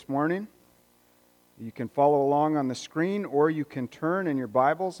This morning. You can follow along on the screen, or you can turn in your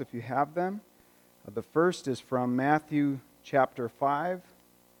Bibles if you have them. The first is from Matthew chapter 5,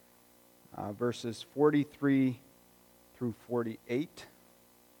 verses 43 through 48.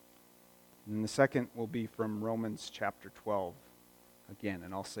 And the second will be from Romans chapter 12 again,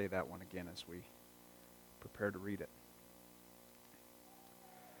 and I'll say that one again as we prepare to read it.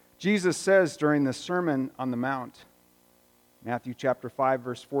 Jesus says during the Sermon on the Mount, Matthew chapter 5,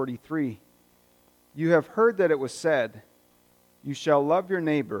 verse 43, "You have heard that it was said, 'You shall love your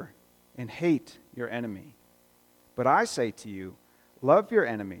neighbor and hate your enemy.' But I say to you, love your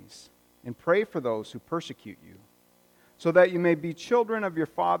enemies and pray for those who persecute you, so that you may be children of your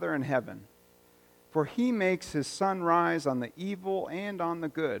Father in heaven. For he makes his sun rise on the evil and on the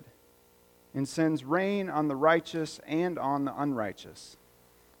good, and sends rain on the righteous and on the unrighteous.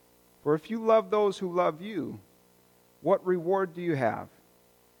 For if you love those who love you, what reward do you have?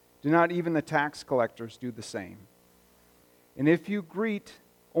 Do not even the tax collectors do the same? And if you greet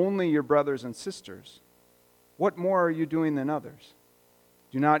only your brothers and sisters, what more are you doing than others?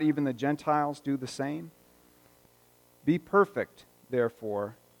 Do not even the Gentiles do the same? Be perfect,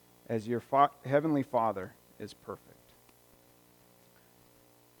 therefore, as your heavenly Father is perfect."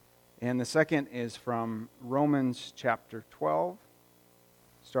 And the second is from Romans chapter 12,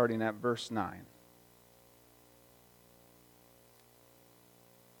 starting at verse 9.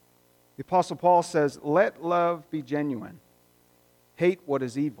 The Apostle Paul says, "Let love be genuine. Hate what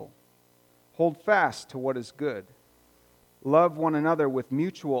is evil. Hold fast to what is good. Love one another with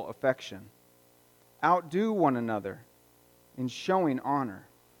mutual affection. Outdo one another in showing honor.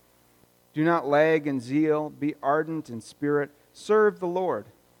 Do not lag in zeal. Be ardent in spirit. Serve the Lord.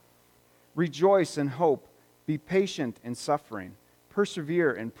 Rejoice in hope. Be patient in suffering.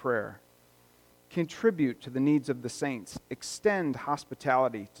 Persevere in prayer. Contribute to the needs of the saints. Extend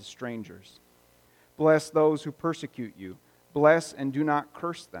hospitality to strangers. Bless those who persecute you. Bless and do not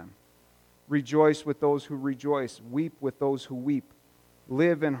curse them. Rejoice with those who rejoice. Weep with those who weep.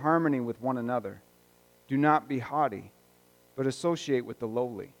 Live in harmony with one another. Do not be haughty, but associate with the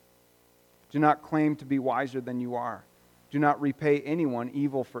lowly. Do not claim to be wiser than you are. Do not repay anyone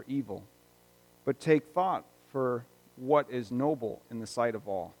evil for evil, but take thought for what is noble in the sight of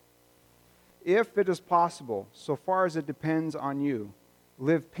all. If it is possible, so far as it depends on you,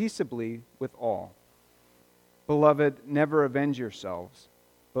 live peaceably with all. Beloved, never avenge yourselves,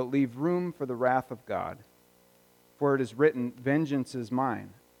 but leave room for the wrath of God. For it is written, 'Vengeance is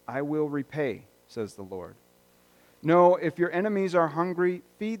mine, I will repay,' says the Lord. No, if your enemies are hungry,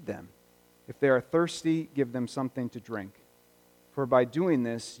 feed them. If they are thirsty, give them something to drink. For by doing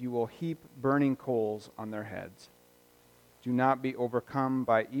this, you will heap burning coals on their heads. Do not be overcome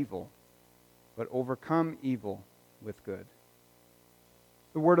by evil, but overcome evil with good."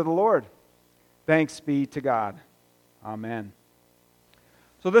 The word of the Lord. Thanks be to God. Amen.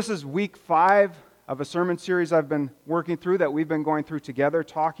 So this is week 5 of a sermon series I've been working through, that we've been going through together,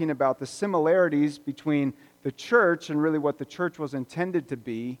 talking about the similarities between the church and really what the church was intended to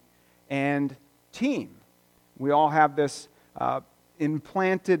be and team. We all have this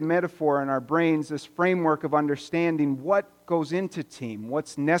implanted metaphor in our brains, this framework of understanding what goes into team,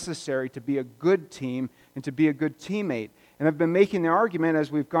 what's necessary to be a good team and to be a good teammate. And I've been making the argument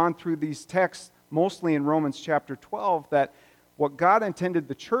as we've gone through these texts, mostly in Romans chapter 12, that what God intended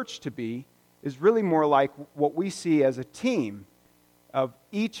the church to be is really more like what we see as a team of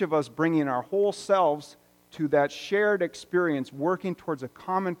each of us bringing our whole selves to that shared experience, working towards a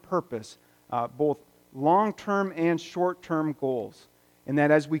common purpose, both long-term and short-term goals. And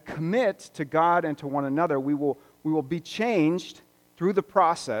that as we commit to God and to one another, we will be changed through the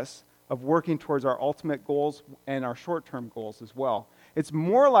process of working towards our ultimate goals and our short-term goals as well. It's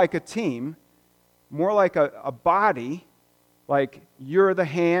more like a team, more like a body, like you're the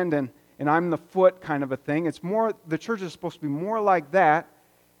hand and I'm the foot kind of a thing. It's more, the church is supposed to be more like that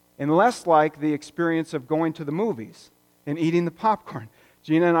and less like the experience of going to the movies and eating the popcorn.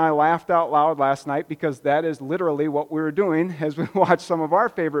 Gina and I laughed out loud last night because that is literally what we were doing as we watched some of our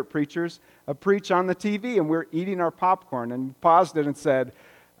favorite preachers preach on the TV, and we're eating our popcorn, and paused it and said,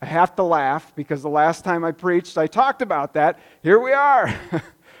 "I have to laugh because the last time I preached, I talked about that. Here we are."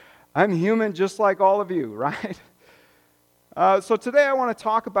 I'm human just like all of you, right? So today I want to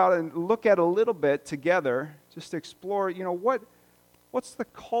talk about and look at a little bit together, just to explore, what's the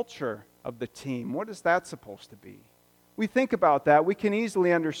culture of the team? What is that supposed to be? We think about that. We can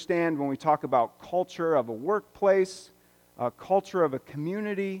easily understand when we talk about culture of a workplace, culture of a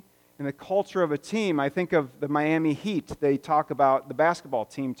community, and the culture of a team. I think of the Miami Heat. The basketball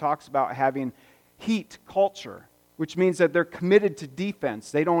team talks about having heat culture, which means that they're committed to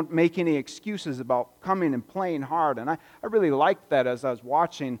defense. They don't make any excuses about coming and playing hard. And I really liked that as I was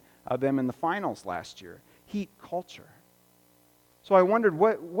watching them in the finals last year. Heat culture. So I wondered,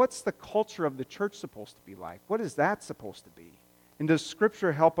 what's the culture of the church supposed to be like? What is that supposed to be? And does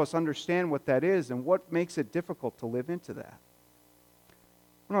Scripture help us understand what that is, and what makes it difficult to live into that?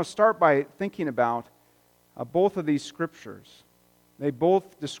 I'm going to start by thinking about both of these Scriptures. They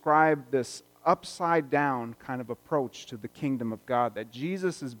both describe this upside-down kind of approach to the kingdom of God, that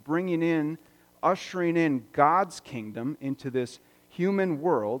Jesus is bringing in, ushering in God's kingdom into this human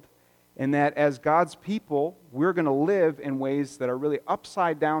world, and that as God's people, we're going to live in ways that are really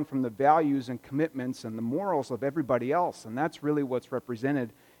upside down from the values and commitments and the morals of everybody else. And that's really what's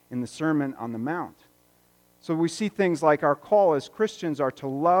represented in the Sermon on the Mount. So we see things like our call as Christians are to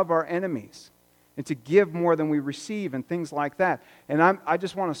love our enemies and to give more than we receive and things like that. And I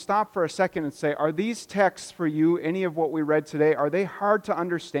just want to stop for a second and say, are these texts for you, any of what we read today, are they hard to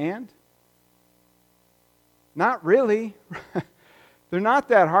understand? Not really. They're not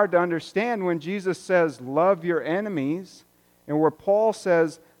that hard to understand when Jesus says, love your enemies, and where Paul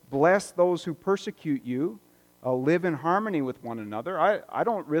says, bless those who persecute you, live in harmony with one another. I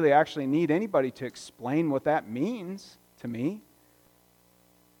don't really actually need anybody to explain what that means to me.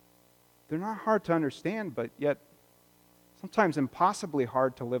 They're not hard to understand, but yet sometimes impossibly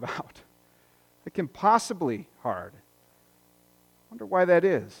hard to live out. Like impossibly hard. I wonder why that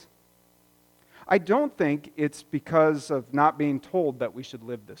is. I don't think it's because of not being told that we should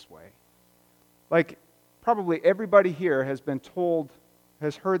live this way. Like, probably everybody here has been told,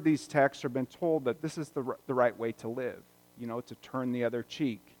 has heard these texts or been told that this is the right way to live. You know, to turn the other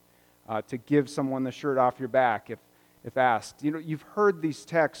cheek, to give someone the shirt off your back if asked. You know, you've heard these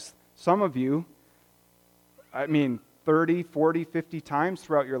texts, some of you, 30, 40, 50 times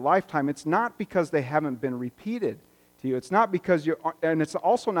throughout your lifetime. It's not because they haven't been repeated to you. It's not because and it's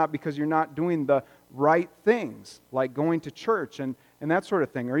also not because you're not doing the right things, like going to church and that sort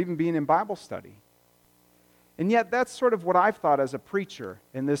of thing, or even being in Bible study. And yet that's sort of what I've thought as a preacher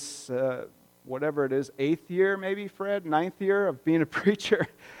in this, whatever it is, 8th year maybe, Fred, 9th year of being a preacher.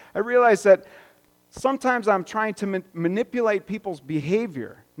 I realize that sometimes I'm trying to manipulate people's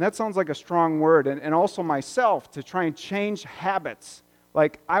behavior. And that sounds like a strong word, and also myself, to try and change habits.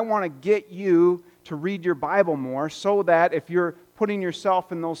 Like, I want to get you to read your Bible more so that if you're putting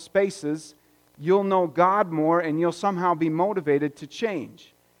yourself in those spaces, you'll know God more and you'll somehow be motivated to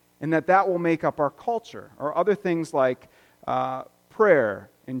change. And that will make up our culture. Or other things like prayer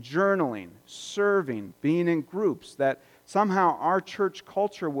and journaling, serving, being in groups, that somehow our church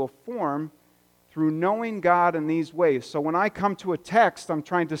culture will form through knowing God in these ways. So when I come to a text, I'm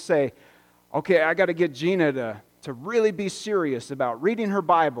trying to say, okay, I got to get Gina to really be serious about reading her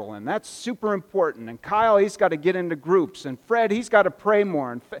Bible, and that's super important. And Kyle, he's got to get into groups, and Fred, he's got to pray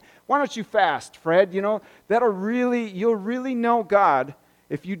more. And why don't you fast, Fred? You know, you'll really know God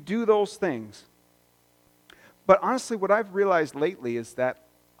if you do those things. But honestly, what I've realized lately is that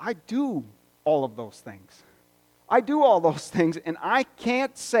I do all of those things. I do all those things, and I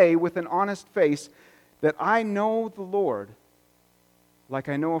can't say with an honest face that I know the Lord like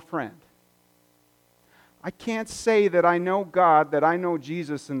I know a friend. I can't say that I know God, that I know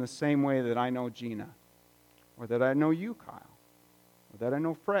Jesus in the same way that I know Gina, or that I know you, Kyle, or that I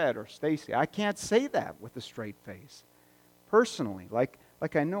know Fred or Stacy. I can't say that with a straight face, personally, like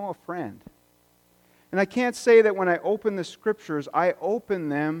I know a friend. And I can't say that when I open the Scriptures, I open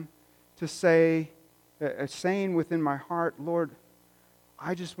them to say, saying within my heart, Lord,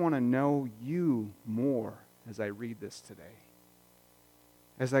 I just want to know you more as I read this today.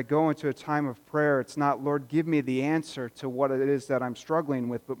 As I go into a time of prayer, it's not, Lord, give me the answer to what it is that I'm struggling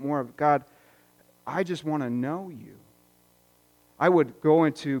with, but more of, God, I just want to know you. I would go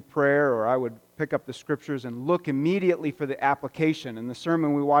into prayer, or I would pick up the Scriptures and look immediately for the application. In the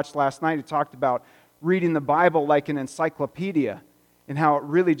sermon we watched last night, it talked about reading the Bible like an encyclopedia, and how it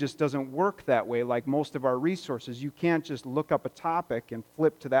really just doesn't work that way like most of our resources. You can't just look up a topic and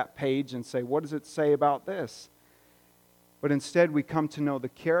flip to that page and say, what does it say about this? But instead, we come to know the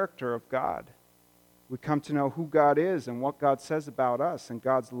character of God. We come to know who God is and what God says about us and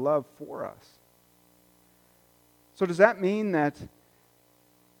God's love for us. So does that mean that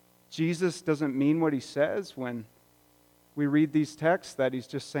Jesus doesn't mean what he says when we read these texts, that he's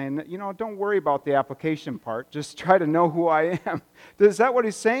just saying, don't worry about the application part. Just try to know who I am. Is that what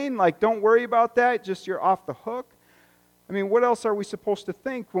he's saying? Like, don't worry about that, just you're off the hook? I mean, what else are we supposed to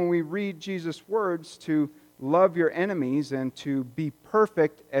think when we read Jesus' words to love your enemies and to be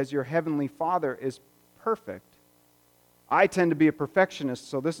perfect as your heavenly Father is perfect? I tend to be a perfectionist,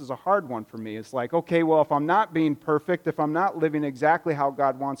 so this is a hard one for me. It's like, okay, well, if I'm not being perfect, if I'm not living exactly how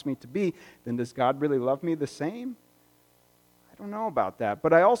God wants me to be, then does God really love me the same? I don't know about that.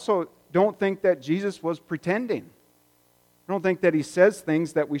 But I also don't think that Jesus was pretending. I don't think that he says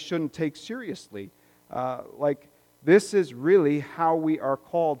things that we shouldn't take seriously. Like, this is really how we are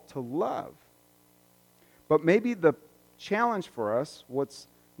called to love. But maybe the challenge for us, what's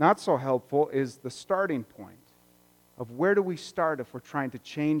not so helpful, is the starting point of where do we start if we're trying to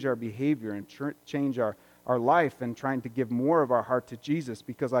change our behavior and change our life and trying to give more of our heart to Jesus,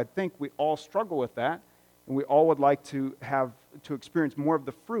 because I think we all struggle with that, and we all would like to experience more of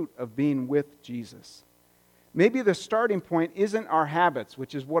the fruit of being with Jesus. Maybe the starting point isn't our habits,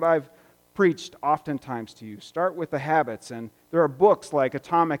 which is what I've preached oftentimes to you. Start with the habits, and there are books like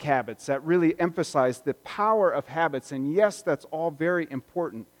Atomic Habits that really emphasize the power of habits, and yes, that's all very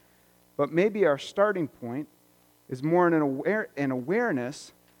important, but maybe our starting point is more an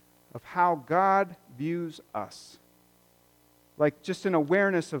awareness of how God views us. Like just an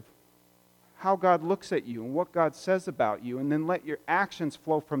awareness of how God looks at you and what God says about you, and then let your actions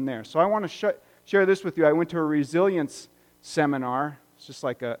flow from there. So I want to share this with you. I went to a resilience seminar. It's just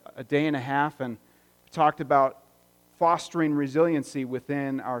like a day and a half, and we talked about fostering resiliency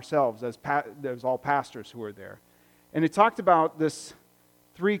within ourselves as all pastors who were there. And it talked about this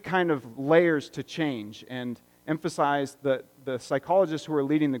 3 kind of layers to change, and emphasized the psychologists who were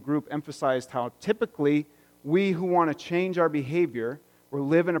leading the group emphasized how typically we who want to change our behavior or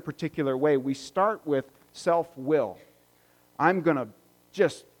live in a particular way, we start with self-will. I'm going to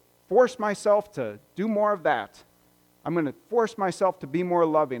just force myself to do more of that. I'm going to force myself to be more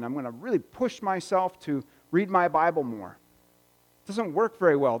loving. I'm going to really push myself to read my Bible more. It doesn't work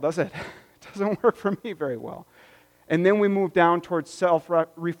very well, does it? It doesn't work for me very well. And then we move down towards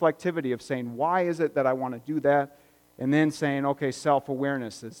self-reflectivity of saying, why is it that I want to do that? And then saying, okay,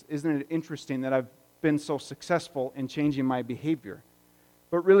 self-awareness. Isn't it interesting that I've been so successful in changing my behavior?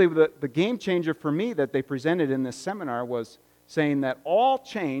 But really, the game changer for me that they presented in this seminar was saying that all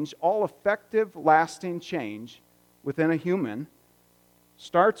change, all effective, lasting change within a human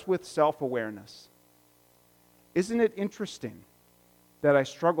starts with self-awareness. Isn't it interesting that I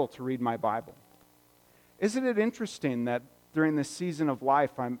struggle to read my Bible? Isn't it interesting that during this season of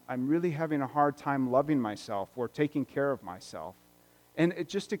life, I'm really having a hard time loving myself or taking care of myself? And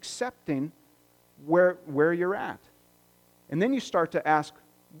just accepting where you're at. And then you start to ask,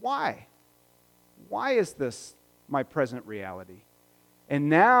 why? Why is this my present reality? And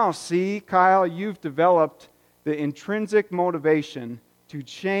now, see, Kyle, you've developed the intrinsic motivation to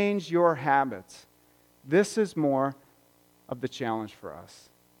change your habits. This is more of the challenge for us,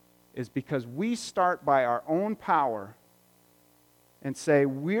 is because we start by our own power and say,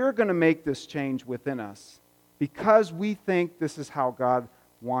 we're going to make this change within us because we think this is how God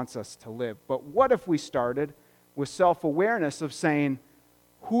wants us to live. But what if we started with self-awareness of saying,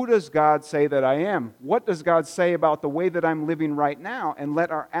 who does God say that I am? What does God say about the way that I'm living right now? And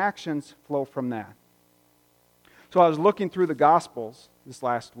let our actions flow from that. So I was looking through the Gospels this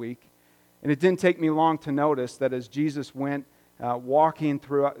last week, and it didn't take me long to notice that as Jesus went walking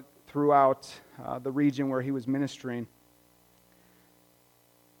throughout the region where he was ministering,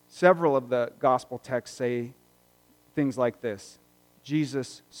 several of the gospel texts say things like this.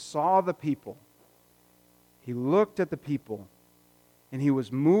 Jesus saw the people. He looked at the people, and he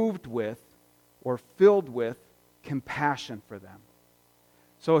was moved with or filled with compassion for them.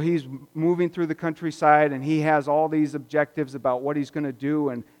 So he's moving through the countryside, and he has all these objectives about what he's going to do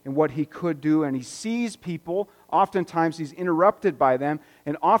and what he could do, and he sees people. Oftentimes he's interrupted by them,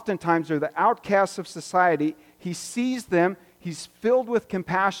 and oftentimes they're the outcasts of society. He sees them. He's filled with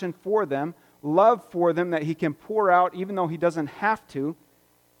compassion for them, love for them that he can pour out even though he doesn't have to,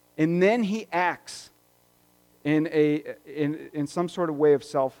 and then he acts in some sort of way of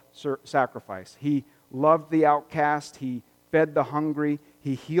self-sacrifice. He loved the outcast. He fed the hungry.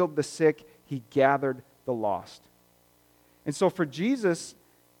 He healed the sick. He gathered the lost. And so for Jesus,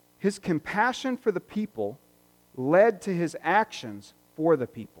 his compassion for the people led to his actions for the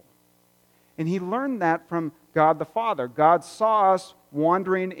people. And he learned that from God the Father. God saw us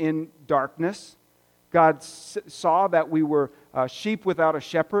wandering in darkness. God saw that we were sheep without a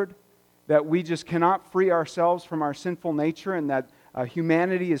shepherd, that we just cannot free ourselves from our sinful nature, and that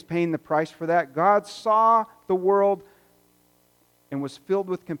humanity is paying the price for that. God saw the world and was filled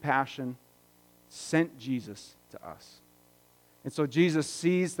with compassion, sent Jesus to us. And so Jesus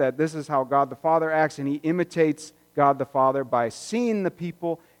sees that this is how God the Father acts, and he imitates God the Father by seeing the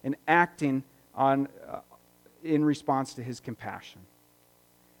people and acting in response to his compassion.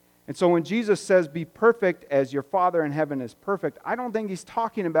 And so when Jesus says, be perfect as your Father in heaven is perfect, I don't think he's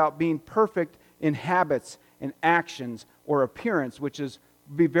talking about being perfect in habits and actions or appearance, which is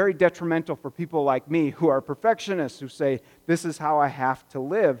be very detrimental for people like me who are perfectionists, who say, this is how I have to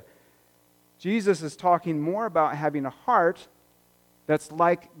live. Jesus is talking more about having a heart that's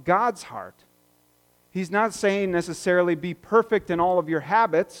like God's heart. He's not saying necessarily be perfect in all of your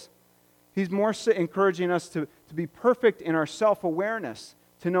habits. He's more encouraging us to be perfect in our self-awareness,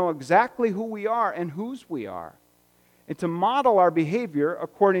 to know exactly who we are and whose we are, and to model our behavior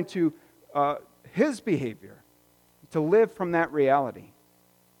according to his behavior, to live from that reality.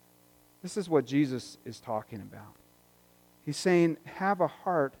 This is what Jesus is talking about. He's saying, have a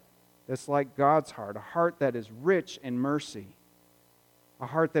heart that's like God's heart, a heart that is rich in mercy, a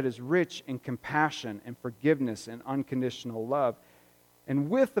heart that is rich in compassion and forgiveness and unconditional love. And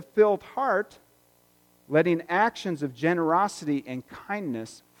with a filled heart, letting actions of generosity and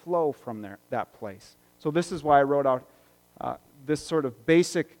kindness flow from that place. So this is why I wrote out this sort of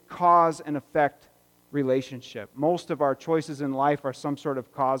basic cause and effect relationship. Most of our choices in life are some sort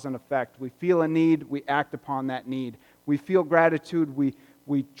of cause and effect. We feel a need, we act upon that need. We feel gratitude, we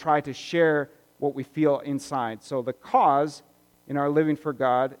try to share what we feel inside. So the cause in our living for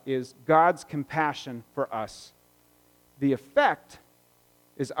God is God's compassion for us. The effect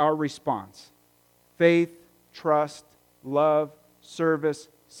is our response. Faith, trust, love, service,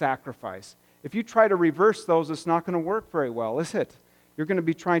 sacrifice. If you try to reverse those, it's not going to work very well, is it? You're going to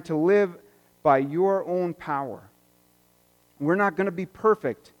be trying to live by your own power. We're not going to be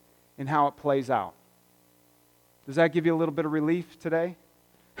perfect in how it plays out. Does that give you a little bit of relief today?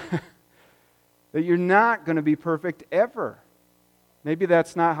 That you're not going to be perfect ever. Maybe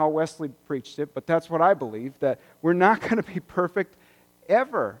that's not how Wesley preached it, but that's what I believe, that we're not going to be perfect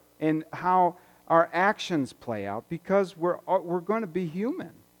ever in how our actions play out, because we're going to be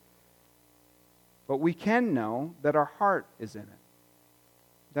human. But we can know that our heart is in it,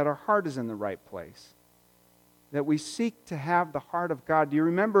 that our heart is in the right place, that we seek to have the heart of God. Do you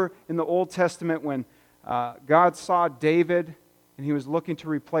remember in the Old Testament when God saw David and he was looking to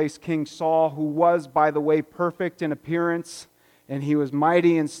replace King Saul, who was, by the way, perfect in appearance, and he was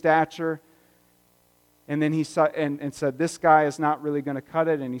mighty in stature? And then he saw and said, this guy is not really going to cut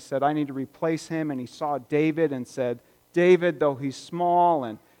it. And he said, I need to replace him. And he saw David and said, David, though he's small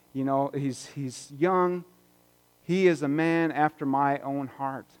and he's young, he is a man after my own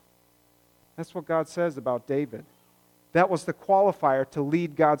heart. That's what God says about David. That was the qualifier to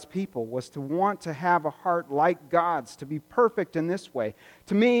lead God's people, was to want to have a heart like God's, to be perfect in this way.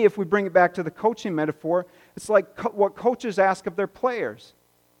 To me, if we bring it back to the coaching metaphor, it's like what coaches ask of their players.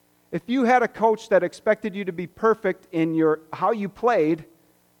 If you had a coach that expected you to be perfect in how you played,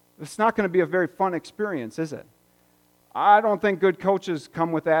 it's not going to be a very fun experience, is it? I don't think good coaches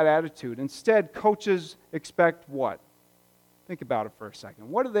come with that attitude. Instead, coaches expect what? Think about it for a second.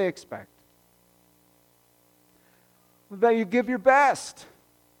 What do they expect? That you give your best,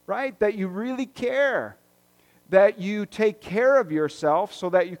 right? That you really care. That you take care of yourself so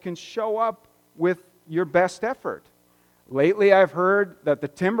that you can show up with your best effort. Lately, I've heard that the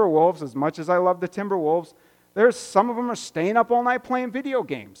Timberwolves, as much as I love the Timberwolves, some of them are staying up all night playing video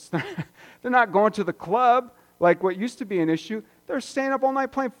games. They're not going to the club like what used to be an issue. They're staying up all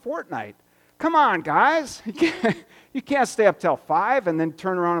night playing Fortnite. Come on, guys. You can't stay up till 5 and then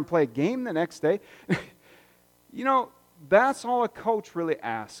turn around and play a game the next day. That's all a coach really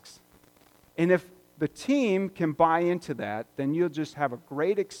asks. And if the team can buy into that, then you'll just have a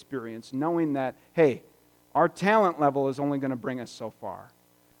great experience knowing that, hey, our talent level is only going to bring us so far.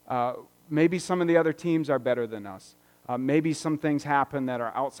 Maybe some of the other teams are better than us. Maybe some things happen that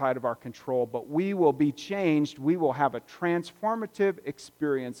are outside of our control, but we will be changed. We will have a transformative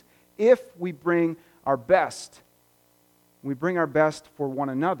experience if we bring our best. We bring our best for one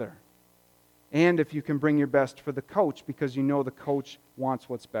another. And if you can bring your best for the coach, because you know the coach wants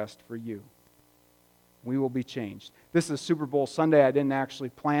what's best for you. We will be changed. This is Super Bowl Sunday. I didn't actually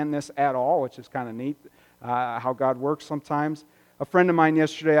plan this at all, which is kind of neat, how God works sometimes. A friend of mine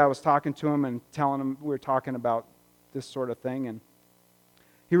yesterday, I was talking to him and telling him we were talking about this sort of thing, and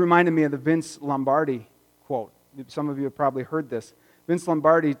he reminded me of the Vince Lombardi quote. Some of you have probably heard this. Vince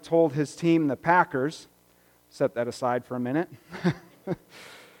Lombardi told his team, the Packers, set that aside for a minute.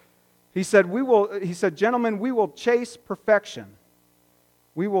 He said, gentlemen, we will chase perfection.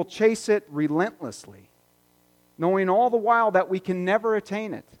 We will chase it relentlessly, knowing all the while that we can never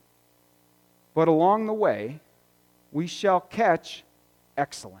attain it. But along the way, we shall catch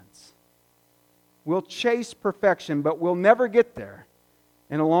excellence. We'll chase perfection, but we'll never get there.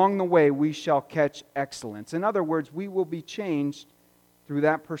 And along the way, we shall catch excellence. In other words, we will be changed through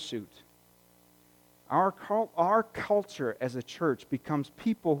that pursuit, our culture as a church becomes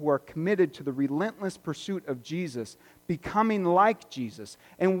people who are committed to the relentless pursuit of Jesus, becoming like Jesus.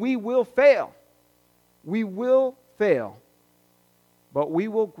 And we will fail. We will fail. But we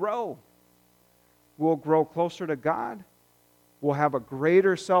will grow. We'll grow closer to God. We'll have a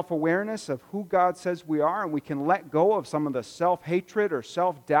greater self-awareness of who God says we are, and we can let go of some of the self-hatred or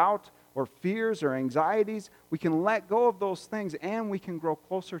self-doubt or fears or anxieties. We can let go of those things, and we can grow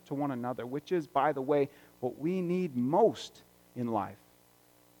closer to one another, which is, by the way, what we need most in life.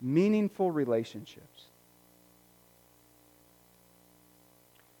 Meaningful relationships.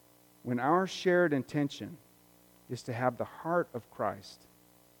 When our shared intention is to have the heart of Christ,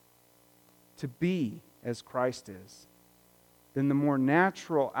 to be as Christ is, then the more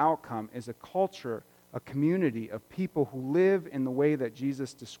natural outcome is a culture, a community of people who live in the way that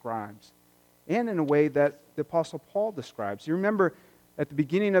Jesus describes and in a way that the Apostle Paul describes. You remember at the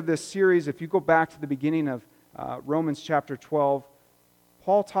beginning of this series, if you go back to the beginning of Romans chapter 12,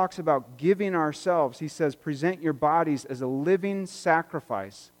 Paul talks about giving ourselves. He says, present your bodies as a living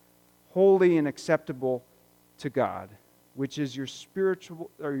sacrifice, holy and acceptable to God, which is your spiritual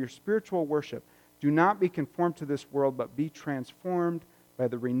worship. Do not be conformed to this world, but be transformed by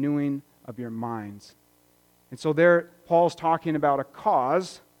the renewing of your minds. And so there, Paul's talking about a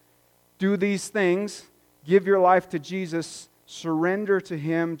cause. Do these things. Give your life to Jesus. Surrender to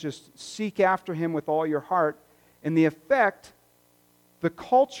Him. Just seek after Him with all your heart. And the effect, the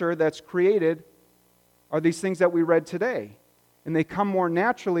culture that's created, are these things that we read today. And they come more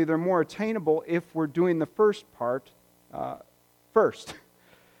naturally. They're more attainable if we're doing the first part first.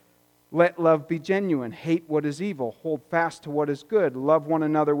 Let love be genuine. Hate what is evil. Hold fast to what is good. Love one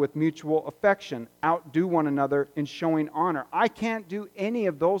another with mutual affection. Outdo one another in showing honor. I can't do any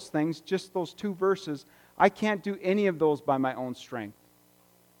of those things, just those two verses. I can't do any of those by my own strength.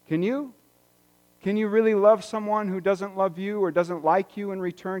 Can you? Can you really love someone who doesn't love you or doesn't like you in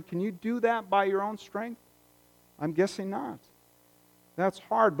return? Can you do that by your own strength? I'm guessing not. That's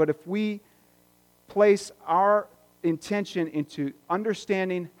hard, but if we place our intention into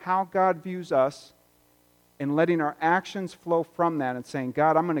understanding how God views us and letting our actions flow from that and saying,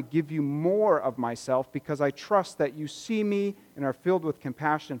 God, I'm going to give you more of myself because I trust that you see me and are filled with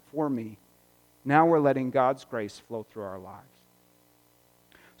compassion for me. Now we're letting God's grace flow through our lives.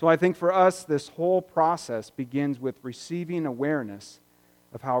 So I think for us, this whole process begins with receiving awareness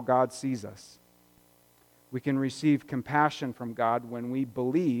of how God sees us. We can receive compassion from God when we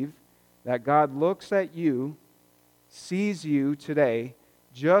believe that God looks at you, sees you today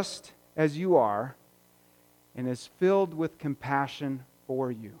just as you are, and is filled with compassion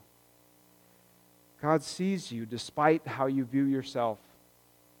for you. God sees you despite how you view yourself,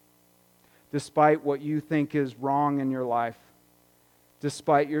 despite what you think is wrong in your life,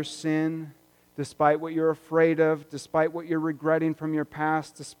 despite your sin, despite what you're afraid of, despite what you're regretting from your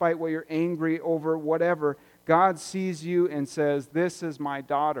past, despite what you're angry over, whatever. God sees you and says, this is my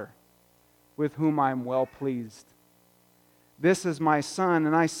daughter with whom I am well pleased. This is my son,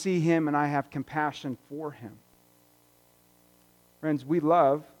 and I see him, and I have compassion for him. Friends, we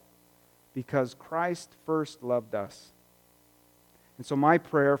love because Christ first loved us. And so my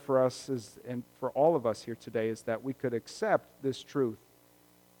prayer for us is, and for all of us here today, is that we could accept this truth,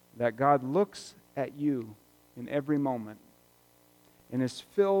 that God looks at you in every moment and is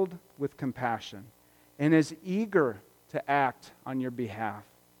filled with compassion and is eager to act on your behalf.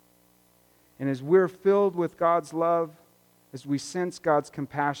 And as we're filled with God's love, as we sense God's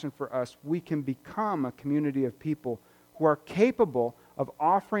compassion for us, we can become a community of people who are capable of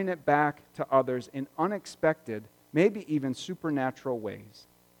offering it back to others in unexpected, maybe even supernatural ways.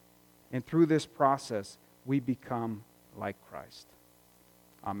 And through this process, we become like Christ.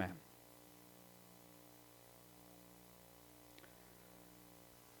 Amen.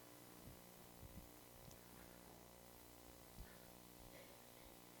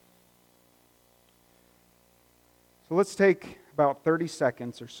 So let's take about 30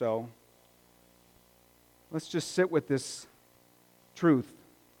 seconds or so. Let's just sit with this truth.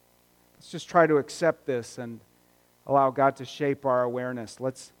 Let's just try to accept this and allow God to shape our awareness.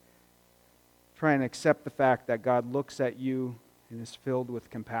 Let's try and accept the fact that God looks at you and is filled with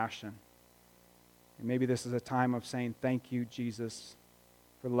compassion. And maybe this is a time of saying, thank you, Jesus,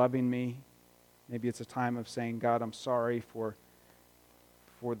 for loving me. Maybe it's a time of saying, God, I'm sorry for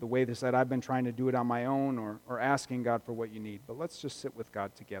the way that I've been trying to do it on my own, or asking God for what you need. But let's just sit with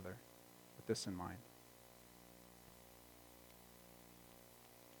God together with this in mind.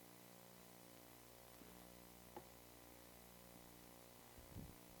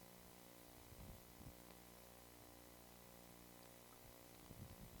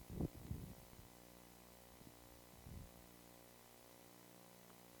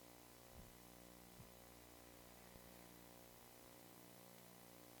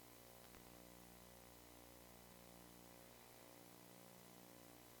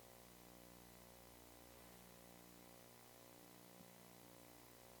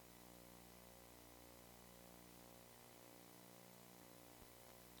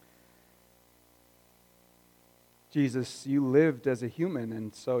 Jesus, you lived as a human,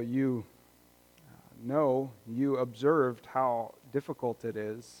 and so you you observed how difficult it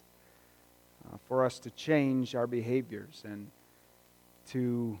is for us to change our behaviors and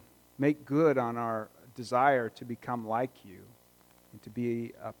to make good on our desire to become like you and to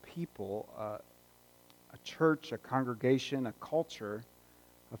be a people, a church, a congregation, a culture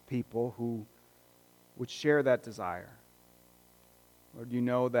of people who would share that desire. Lord, you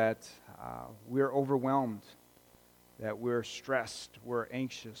know that we're overwhelmed, that we're stressed, we're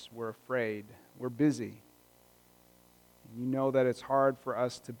anxious, we're afraid, we're busy. You know that it's hard for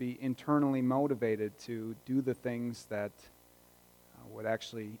us to be internally motivated to do the things that would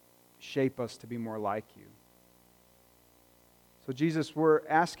actually shape us to be more like you. So Jesus, we're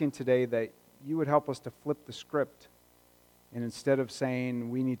asking today that you would help us to flip the script, and instead of saying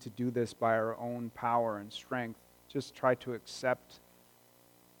we need to do this by our own power and strength, just try to accept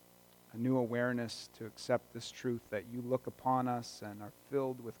a new awareness, to accept this truth that you look upon us and are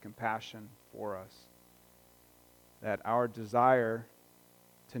filled with compassion for us, that our desire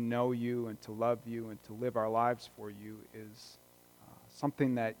to know you and to love you and to live our lives for you is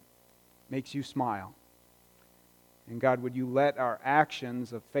something that makes you smile. And God, would you let our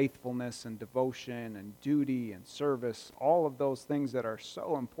actions of faithfulness and devotion and duty and service, all of those things that are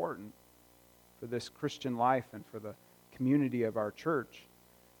so important for this Christian life and for the community of our church,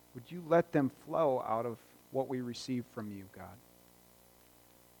 would you let them flow out of what we receive from you, God?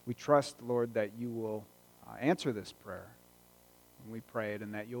 We trust, Lord, that you will answer this prayer when we pray it,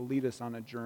 and that you'll lead us on a journey